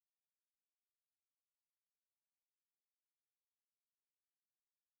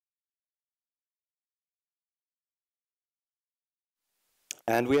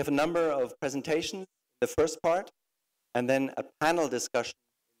And we have a number of presentations in the first part, and then a panel discussion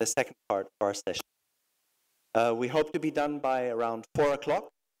in the second part of our session. We hope to be done by around 4 o'clock,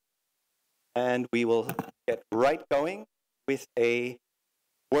 and we will get right going with a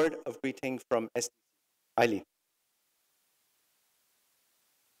word of greeting from SDC. Eileen.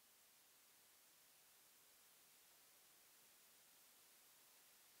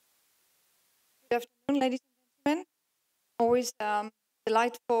 Good afternoon, ladies and gentlemen. Always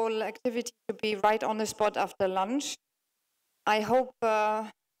delightful activity to be right on the spot after lunch. I hope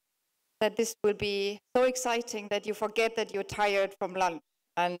that this will be so exciting that you forget that you're tired from lunch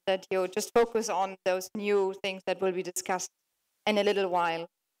and that you just focus on those new things that will be discussed in a little while.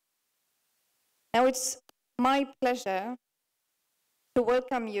 Now it's my pleasure to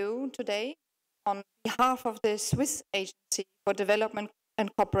welcome you today on behalf of the Swiss Agency for Development and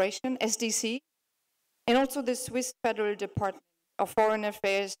Cooperation, SDC, and also the Swiss Federal Department of Foreign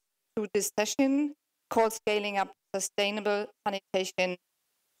Affairs to this session called Scaling Up Sustainable Sanitation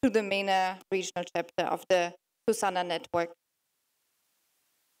to the MENA Regional Chapter of the SuSanA network.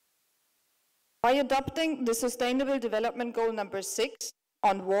 By adopting the Sustainable Development Goal number 6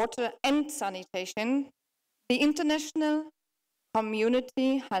 on water and sanitation, the international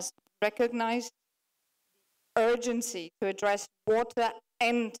community has recognized the urgency to address water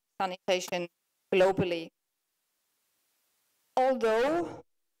and sanitation globally. Although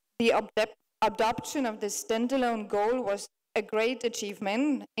the adoption of this standalone goal was a great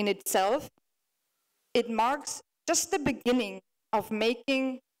achievement in itself, it marks just the beginning of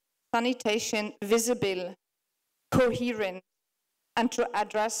making sanitation visible, coherent, and to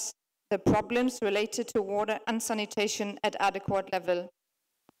address the problems related to water and sanitation at adequate level.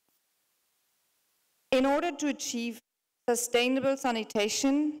 In order to achieve sustainable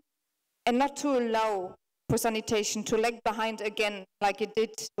sanitation and not to allow for sanitation to lag behind again like it did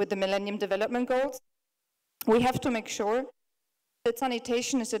with the Millennium Development Goals, we have to make sure that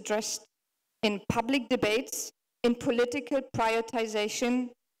sanitation is addressed in public debates, in political prioritization,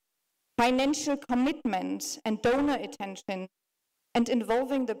 financial commitments and donor attention, and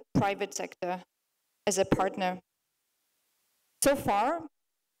involving the private sector as a partner. So far,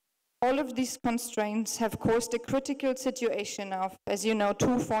 all of these constraints have caused a critical situation of, as you know,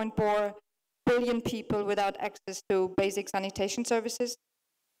 2.4 billion people without access to basic sanitation services,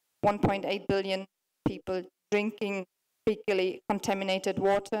 1.8 billion people drinking fecally contaminated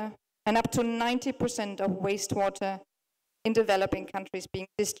water, and up to 90% of wastewater in developing countries being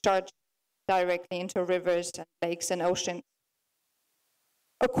discharged directly into rivers and lakes and oceans.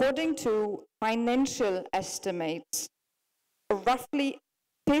 According to financial estimates, roughly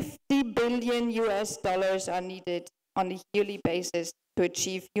 50 billion US dollars are needed on a yearly basis to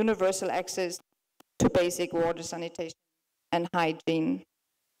achieve universal access to basic water sanitation and hygiene.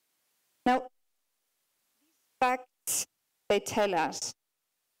 Now, these facts, they tell us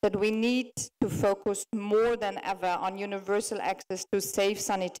that we need to focus more than ever on universal access to safe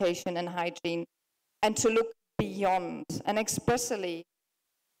sanitation and hygiene, and to look beyond and expressly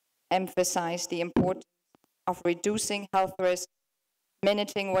emphasize the importance of reducing health risks,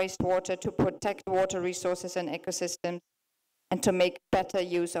 managing wastewater to protect water resources and ecosystems, and to make better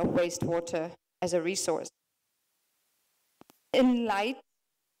use of wastewater as a resource. In light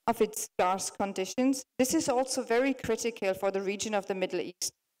of its scarce conditions, this is also very critical for the region of the Middle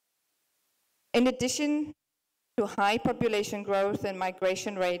East. In addition to high population growth and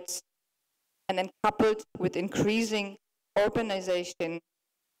migration rates, and then coupled with increasing urbanization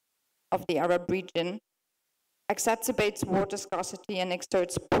of the Arab region, exacerbates water scarcity and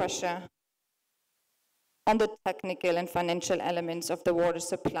exerts pressure on the technical and financial elements of the water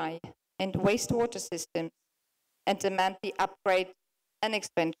supply and wastewater systems, and demand the upgrade and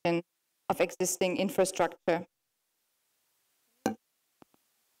expansion of existing infrastructure.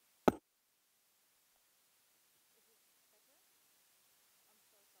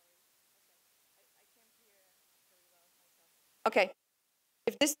 Okay,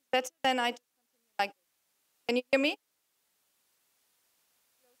 if this is better, then I just continue like this. Can you hear me?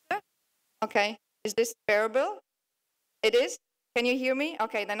 Closer? Okay, is this bearable? It is? Can you hear me?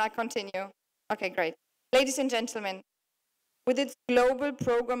 Okay, then I continue. Okay, great. Ladies and gentlemen, with its global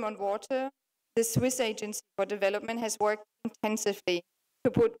program on water, the Swiss Agency for Development has worked intensively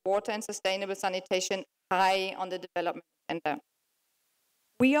to put water and sustainable sanitation high on the development agenda.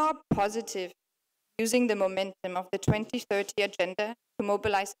 We are positive using the momentum of the 2030 agenda to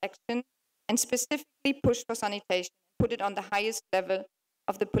mobilize action and specifically push for sanitation and put it on the highest level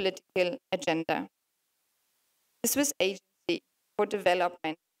of the political agenda. The Swiss Agency for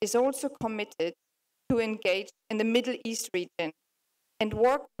Development is also committed to engage in the Middle East region and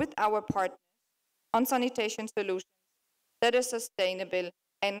work with our partners on sanitation solutions that are sustainable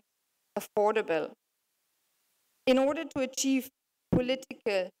and affordable. In order to achieve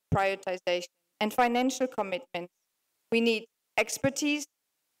political prioritization and financial commitments, we need expertise,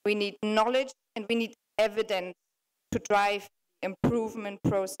 we need knowledge, and we need evidence to drive the improvement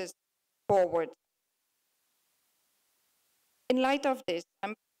process forward. In light of this,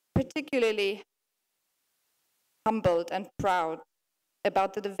 I'm particularly humbled and proud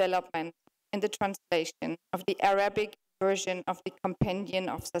about the development and the translation of the Arabic version of the Compendium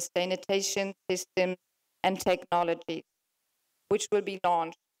of Sanitation Systems and Technologies, which will be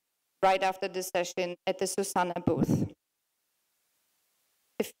launched right after the session at the SuSanA booth.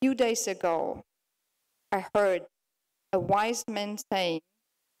 A few days ago, I heard a wise man saying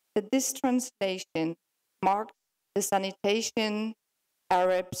that this translation marks the sanitation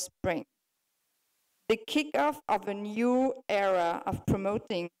Arab Spring, the kickoff of a new era of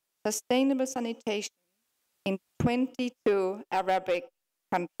promoting sustainable sanitation in 22 Arabic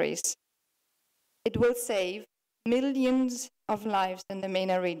countries. It will save millions of lives in the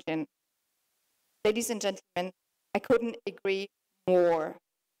MENA region. Ladies and gentlemen, I couldn't agree more.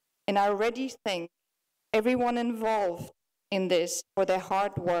 And I already thank everyone involved in this for their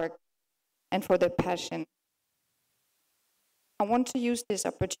hard work and for their passion. I want to use this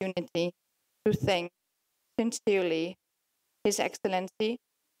opportunity to thank sincerely His Excellency,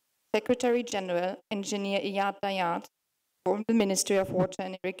 Secretary General Engineer Iyad Dayat from the Ministry of Water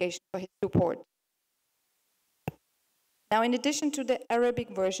and Irrigation for his support. Now, in addition to the Arabic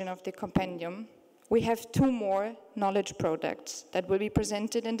version of the compendium, we have two more knowledge products that will be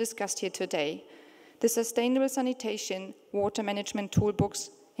presented and discussed here today. The Sustainable Sanitation Water Management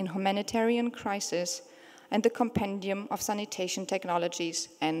Toolbox in Humanitarian Crisis and the Compendium of Sanitation Technologies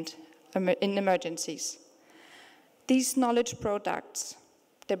and in Emergencies. These knowledge products,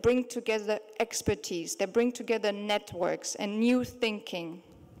 they bring together expertise, they bring together networks and new thinking,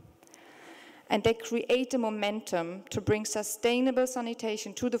 and they create a momentum to bring sustainable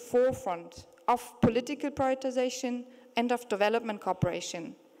sanitation to the forefront of political prioritization and of development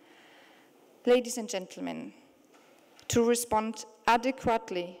cooperation. Ladies and gentlemen, to respond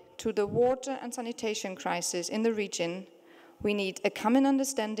adequately to the water and sanitation crisis in the region, we need a common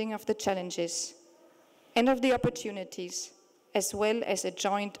understanding of the challenges and of the opportunities, as well as a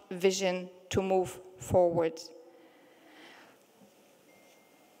joint vision to move forward.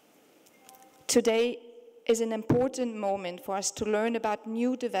 Today is an important moment for us to learn about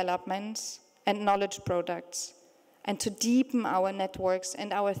new developments and knowledge products, and to deepen our networks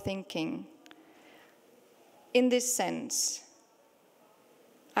and our thinking. In this sense,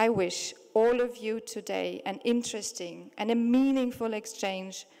 I wish all of you today an interesting and a meaningful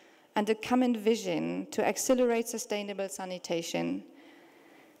exchange and a common vision to accelerate sustainable sanitation.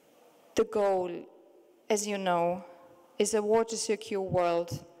 The goal, as you know, is a water-secure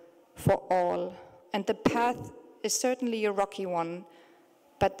world for all, and the path is certainly a rocky one,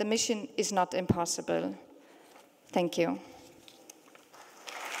 but the mission is not impossible. Thank you.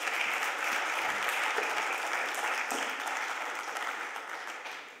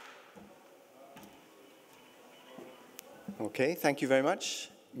 Okay, thank you very much.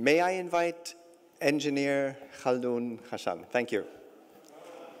 May I invite Engineer Khaldoun Hasham? Thank you.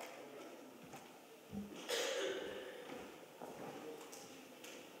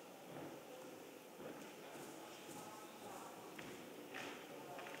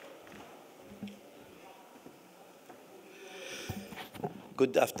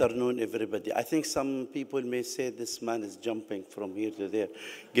 Good afternoon, everybody. I think some people may say this man is jumping from here to there,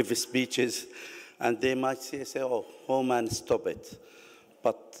 give speeches, and they might say, oh man, stop it.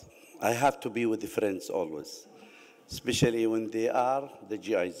 But I have to be with the friends always, especially when they are the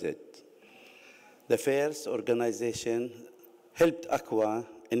GIZ. The first organization helped Aqua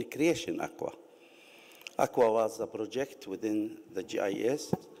in creation Aqua. Aqua was a project within the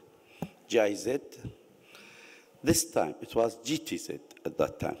GIZ. This time, it was GTZ at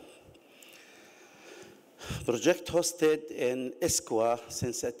that time. Project hosted in ESCWA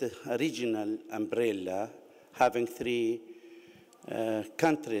since at a regional umbrella, having 3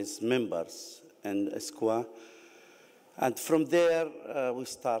 countries members in ESCWA. And from there, we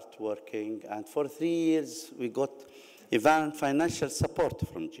start working. And for 3 years, we got even financial support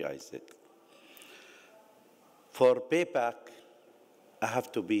from GIZ. For payback, I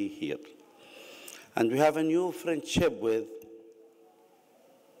have to be here. And we have a new friendship with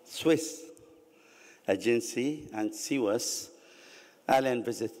Swiss agency and cewas. Alan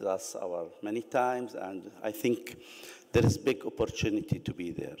visited us many times, and I think there is big opportunity to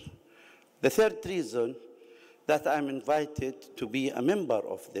be there. The third reason, that I'm invited to be a member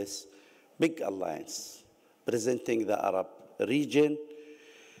of this big alliance presenting the Arab region.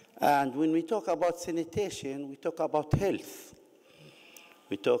 And when we talk about sanitation, we talk about health.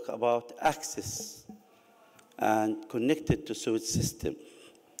 We talk about access and connected to sewage system.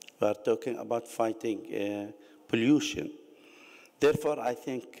 We are talking about fighting pollution. Therefore, I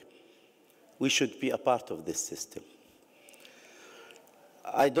think we should be a part of this system.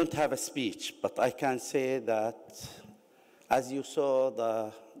 I don't have a speech, but I can say that, as you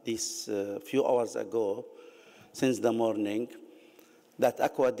saw these few hours ago, since the morning, that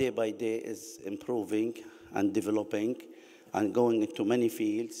Aqua day by day is improving and developing and going into many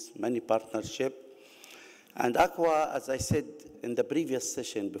fields, many partnerships. And Aqua, as I said in the previous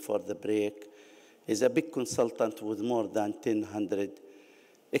session before the break, is a big consultant with more than 1,000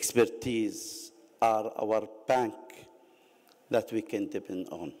 expertise are our bank that we can depend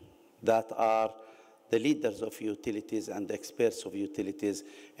on, that are the leaders of utilities and the experts of utilities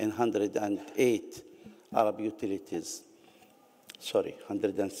in 108 Arab utilities,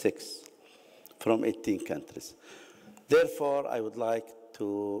 106 from 18 countries. Therefore, I would like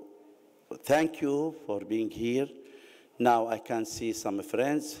to thank you for being here. Now I can see some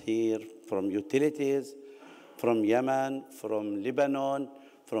friends here from utilities, from Yemen, from Lebanon,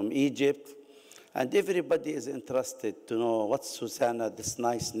 from Egypt, and everybody is interested to know what's SuSanA, this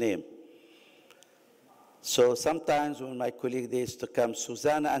nice name. So sometimes when my colleague they used to come,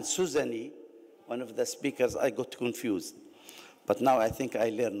 SuSanA and SuSanE, one of the speakers, I got confused. But now I think I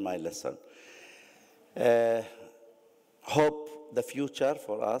learned my lesson. Hope the future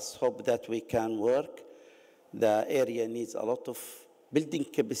for us, hope that we can work. The area needs a lot of building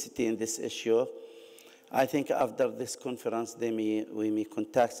capacity in this issue. I think after this conference, we may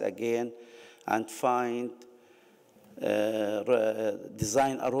contact again and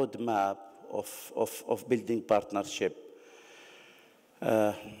design a roadmap of building partnership.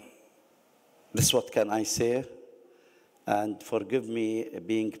 This what can I say, and forgive me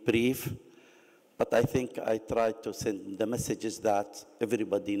being brief, but I think I tried to send the messages that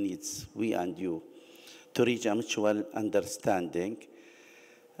everybody needs, we and you, to reach a mutual understanding,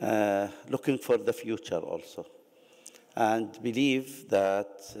 looking for the future also, and believe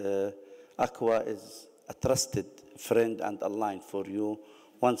that Aqua is a trusted friend and ally for you.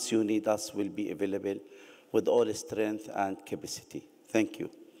 Once you need us, we'll be available with all strength and capacity. Thank you.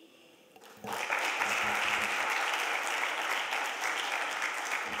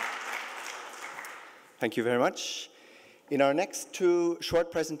 Thank you very much. In our next two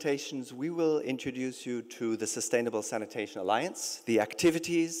short presentations, we will introduce you to the Sustainable Sanitation Alliance, the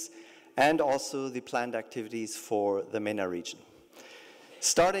activities, and also the planned activities for the MENA region.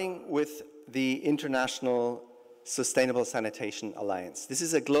 Starting with the International Sustainable Sanitation Alliance. This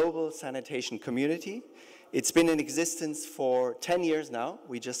is a global sanitation community. It's been in existence for 10 years now.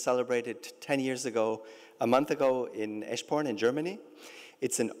 We just celebrated 10 years ago, a month ago in Eschborn in Germany.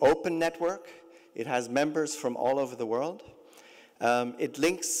 It's an open network. It has members from all over the world. It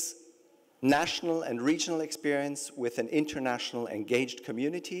links national and regional experience with an international engaged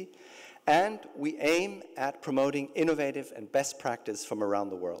community. And we aim at promoting innovative and best practice from around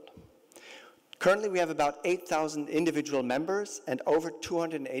the world. Currently, we have about 8,000 individual members and over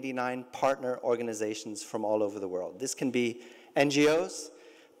 289 partner organizations from all over the world. This can be NGOs,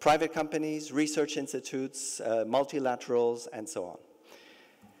 private companies, research institutes, multilaterals, and so on.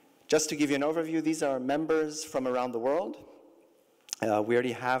 Just to give you an overview, these are members from around the world. We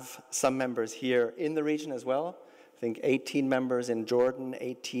already have some members here in the region as well. I think 18 members in Jordan,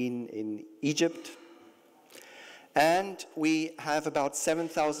 18 in Egypt. And we have about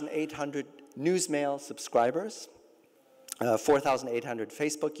 7,800 newsmail subscribers, 4,800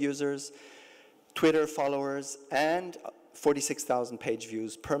 Facebook users, Twitter followers, and 46,000 page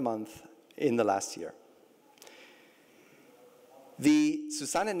views per month in the last year. The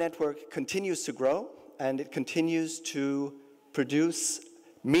SuSanA network continues to grow, and it continues to produce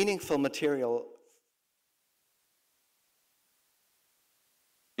meaningful material.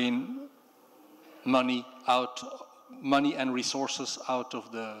 In money and resources out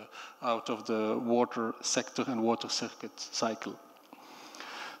of the water sector and water circuit cycle.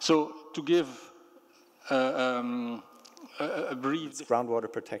 So to give a brief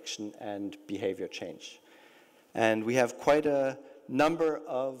groundwater protection and behavior change. And we have quite a number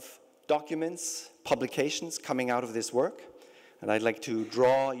of documents, publications coming out of this work. And I'd like to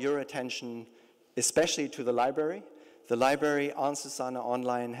draw your attention especially to the library. The library on SuSanA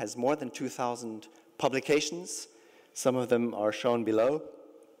online has more than 2,000 publications. Some of them are shown below.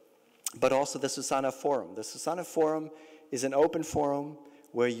 But also the SuSanA Forum. The SuSanA Forum is an open forum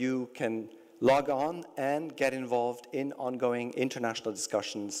where you can log on and get involved in ongoing international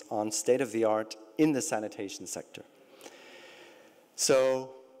discussions on state-of-the-art in the sanitation sector.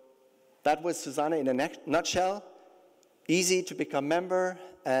 So that was SuSanA in a nutshell. Easy to become member,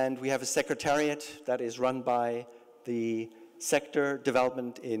 and we have a secretariat that is run by the sector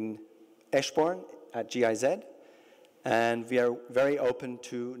development in Eschborn at GIZ, and we are very open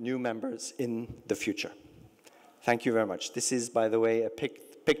to new members in the future. Thank you very much. This is, by the way, a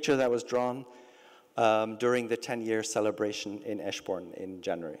picture that was drawn during the 10-year celebration in Eschborn in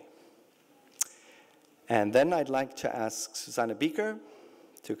January. And then I'd like to ask Susanne Bieker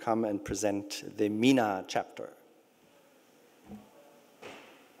to come and present the MENA chapter.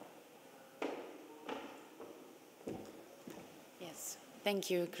 Yes, thank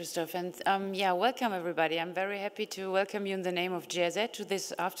you, Christoph. And yeah, welcome everybody. I'm very happy to welcome you in the name of GIZ to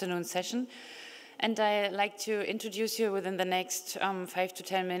this afternoon session. And I'd like to introduce you within the next 5 to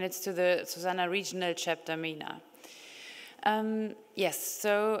 10 minutes to the SuSanA Regional Chapter MENA. Yes,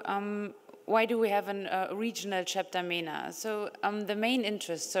 so why do we have a regional chapter MENA? So the main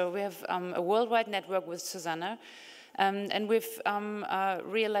interest, so we have a worldwide network with SuSanA, and we've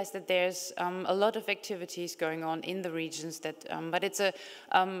realized that there's a lot of activities going on in the regions, but it's a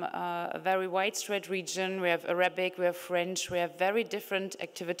very widespread region. We have Arabic, we have French, we have very different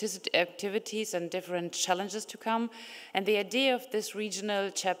activities and different challenges to come. And the idea of this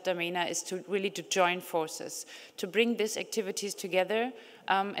regional chapter MENA is to really join forces, to bring these activities together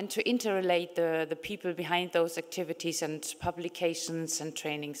and to interrelate the people behind those activities and publications and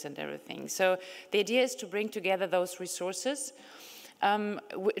trainings and everything. So the idea is to bring together those resources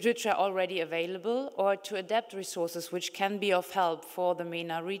which are already available, or to adapt resources which can be of help for the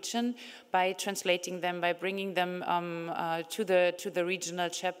MENA region by translating them, by bringing them to the regional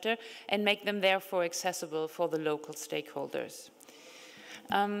chapter and make them therefore accessible for the local stakeholders.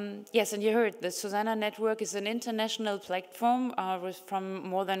 Yes, and you heard the SuSanA network is an international platform from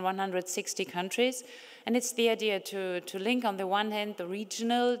more than 160 countries, and it's the idea to link on the one hand the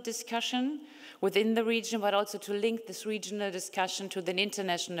regional discussion within the region, but also to link this regional discussion to the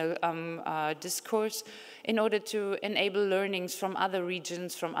international discourse in order to enable learnings from other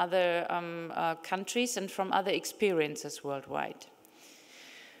regions, from other countries, and from other experiences worldwide.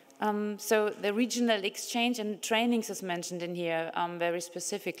 So the regional exchange and trainings is mentioned in here very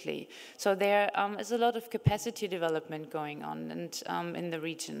specifically. So there is a lot of capacity development going on and, in the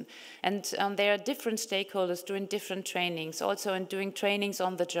region. And there are different stakeholders doing different trainings, also in doing trainings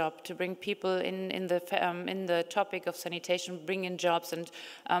on the job to bring people in the topic of sanitation, bring in jobs and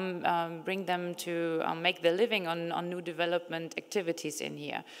bring them to make their living on new development activities in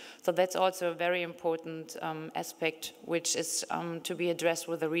here. So that's also a very important aspect which is to be addressed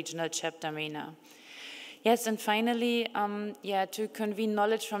with the regional chapter MENA. Yes, and finally, yeah, to convene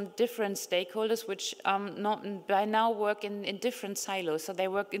knowledge from different stakeholders which by now work in different silos, so they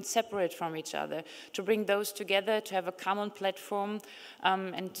work separate from each other, to bring those together, to have a common platform,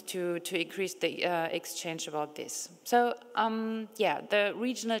 and to increase the exchange about this. So, yeah, the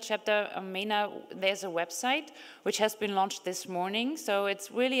regional chapter MENA, there's a website which has been launched this morning, so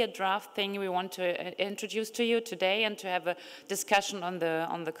it's really a draft thing we want to introduce to you today and to have a discussion on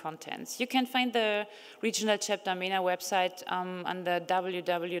the contents. You can find the Regional Chapter MENA website under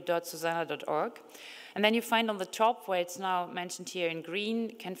www.susana.org. And then you find on the top, where it's now mentioned here in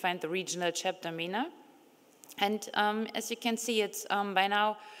green, you can find the Regional Chapter MENA. And as you can see, it's by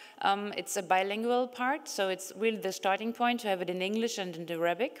now, it's a bilingual part, so it's really the starting point to have it in English and in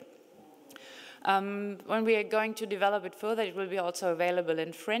Arabic. When we are going to develop it further, it will be also available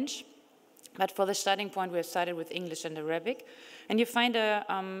in French. But for the starting point, we have started with English and Arabic. And you find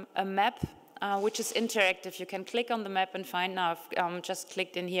a map which is interactive. You can click on the map and find, now I've just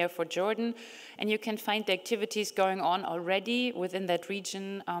clicked in here for Jordan, and you can find the activities going on already within that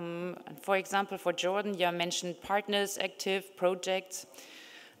region. For example, for Jordan, you mentioned partners, active projects.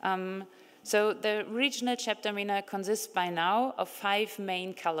 So the regional chapter MENA consists by now of 5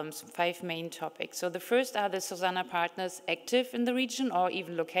 main columns, 5 main topics. So the first are the SuSanA partners active in the region or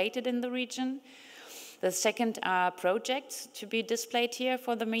even located in the region. The second are projects to be displayed here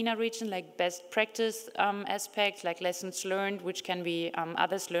for the MENA region, like best practice aspects, like lessons learned, which can be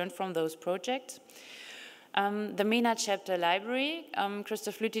others learned from those projects. The MENA chapter library,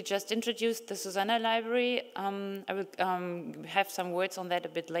 Christoph Luthi just introduced the SuSanA library. I will have some words on that a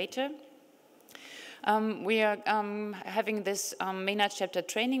bit later. We are having this MENA chapter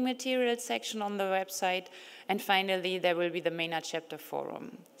training material section on the website, and finally there will be the MENA chapter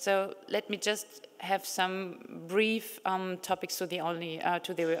forum. So let me just have some brief topics to the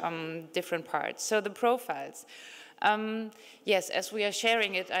different parts. So the profiles. Yes, as we are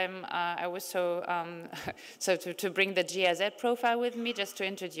sharing it, I was so to bring the GIZ profile with me just to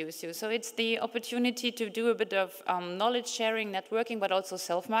introduce you. So it's the opportunity to do a bit of knowledge sharing, networking, but also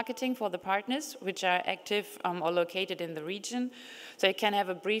self-marketing for the partners which are active or located in the region. So you can have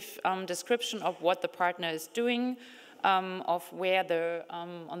a brief description of what the partner is doing, of where the,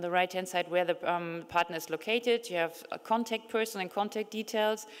 on the right-hand side, where the partner is located. You have a contact person and contact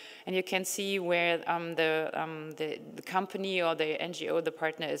details, and you can see where the company or the NGO, the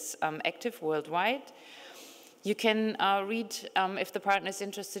partner, is active worldwide. You can read, if the partner is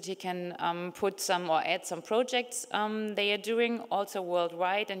interested, he can put some or add some projects they are doing also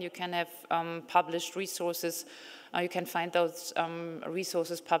worldwide, and you can have published resources. You can find those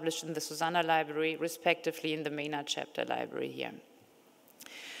resources published in the SuSanA library, respectively in the MENA chapter library here.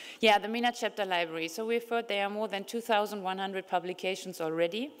 Yeah, the MENA chapter library. So we've heard there are more than 2,100 publications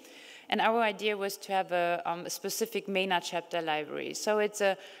already. And our idea was to have a specific MENA chapter library. So it's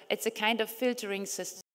a kind of filtering system